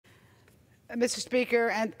Mr. Speaker,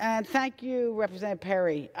 and thank you, Representative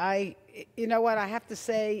Perry. You know what, I have to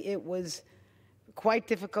say it was quite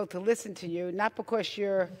difficult to listen to you, not because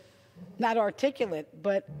you're not articulate,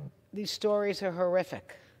 but these stories are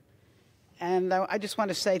horrific. And I just want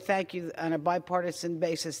to say thank you on a bipartisan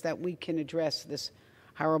basis that we can address this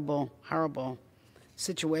horrible, horrible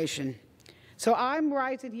situation. So I'm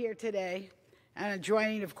rising here today and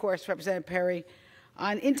joining, of course, Representative Perry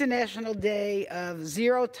on International Day of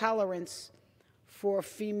Zero Tolerance for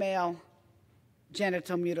Female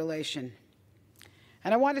Genital Mutilation.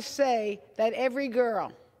 And I want to say that every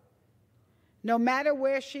girl, no matter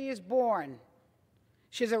where she is born,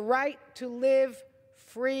 she has a right to live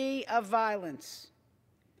free of violence.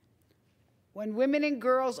 When women and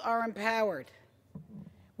girls are empowered,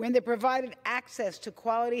 when they're provided access to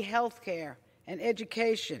quality health care and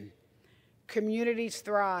education, communities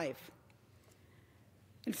thrive.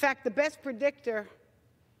 In fact, the best predictor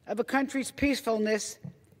of a country's peacefulness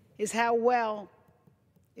is how well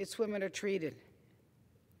its women are treated.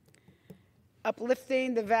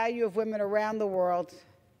 Uplifting the value of women around the world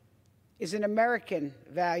is an American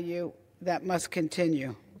value that must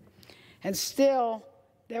continue. And still,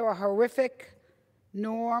 there are horrific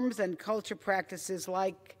norms and culture practices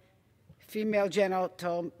like female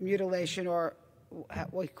genital mutilation, or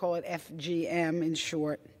what we call it FGM in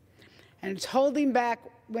short. And it's holding back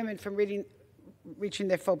women from reaching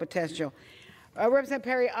their full potential. Representative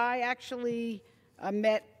Perry, I actually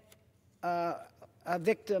met a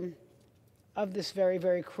victim of this very,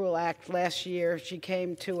 very cruel act last year. She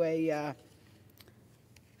came to a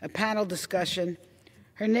panel discussion.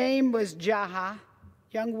 Her name was Jaha,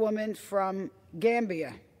 young woman from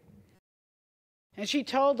Gambia. And she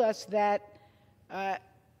told us that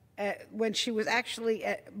when she was actually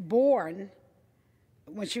born,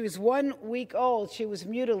 when she was 1 week old, she was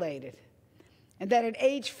mutilated. And that at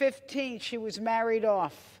age 15, she was married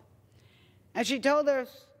off. And she told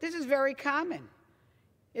us this is very common.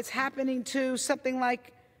 It's happening to something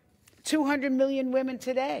like 200 million women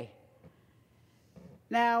today.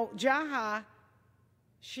 Now, Jaha,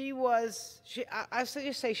 I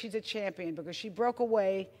just say she's a champion because she broke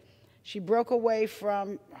away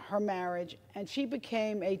from her marriage, and she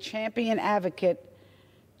became a champion advocate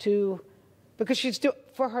because she's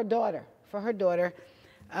for her daughter.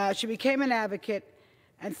 She became an advocate,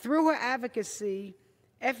 and through her advocacy,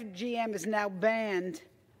 FGM is now banned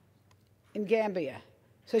in Gambia.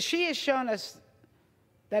 So she has shown us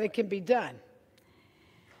that it can be done.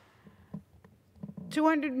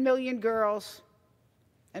 200 million girls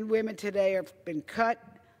and women today have been cut,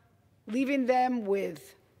 leaving them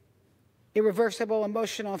with irreversible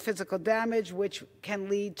emotional and physical damage, which can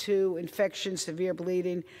lead to infection, severe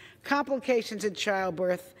bleeding, complications in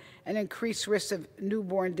childbirth, and increased risk of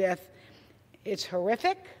newborn death. It's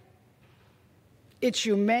horrific, it's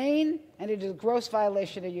humane, and it is a gross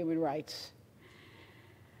violation of human rights.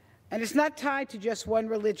 And it's not tied to just one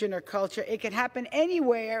religion or culture. It can happen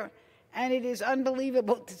anywhere, and it is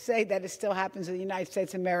unbelievable to say that it still happens in the United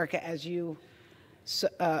States of America, as you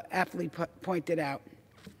aptly pointed out.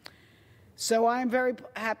 So I'm very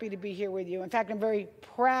happy to be here with you. In fact, I'm very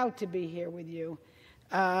proud to be here with you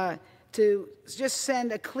to just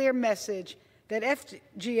send a clear message that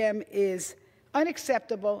FGM is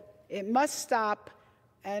unacceptable. It must stop,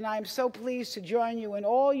 and I'm so pleased to join you in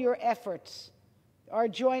all your efforts, our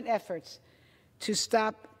joint efforts, to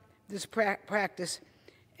stop this practice.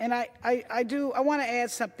 And I want to add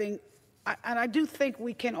something, and I do think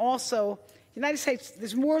we can also, the United States,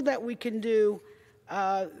 there's more that we can do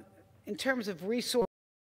in terms of resources.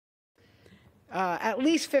 At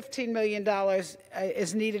least $15 million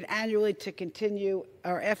is needed annually to continue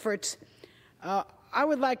our efforts. I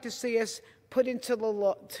would like to see us put into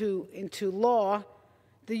law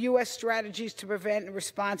the U.S. strategies to prevent and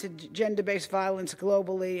respond to gender-based violence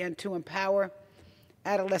globally and to empower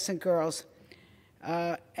adolescent girls,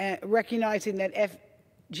 and recognizing that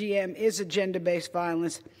FGM is a gender-based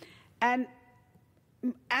violence. And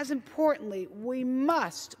as importantly, we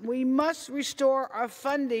must restore our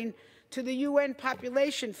funding to the UN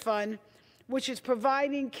Population Fund, which is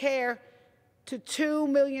providing care to 2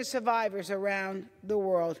 million survivors around the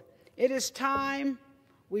world. It is time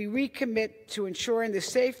we recommit to ensuring the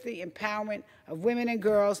safety, empowerment of women and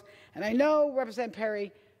girls. And I know, Representative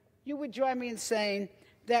Perry, you would join me in saying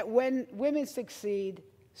that when women succeed,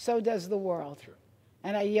 so does the world.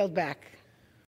 And I yield back.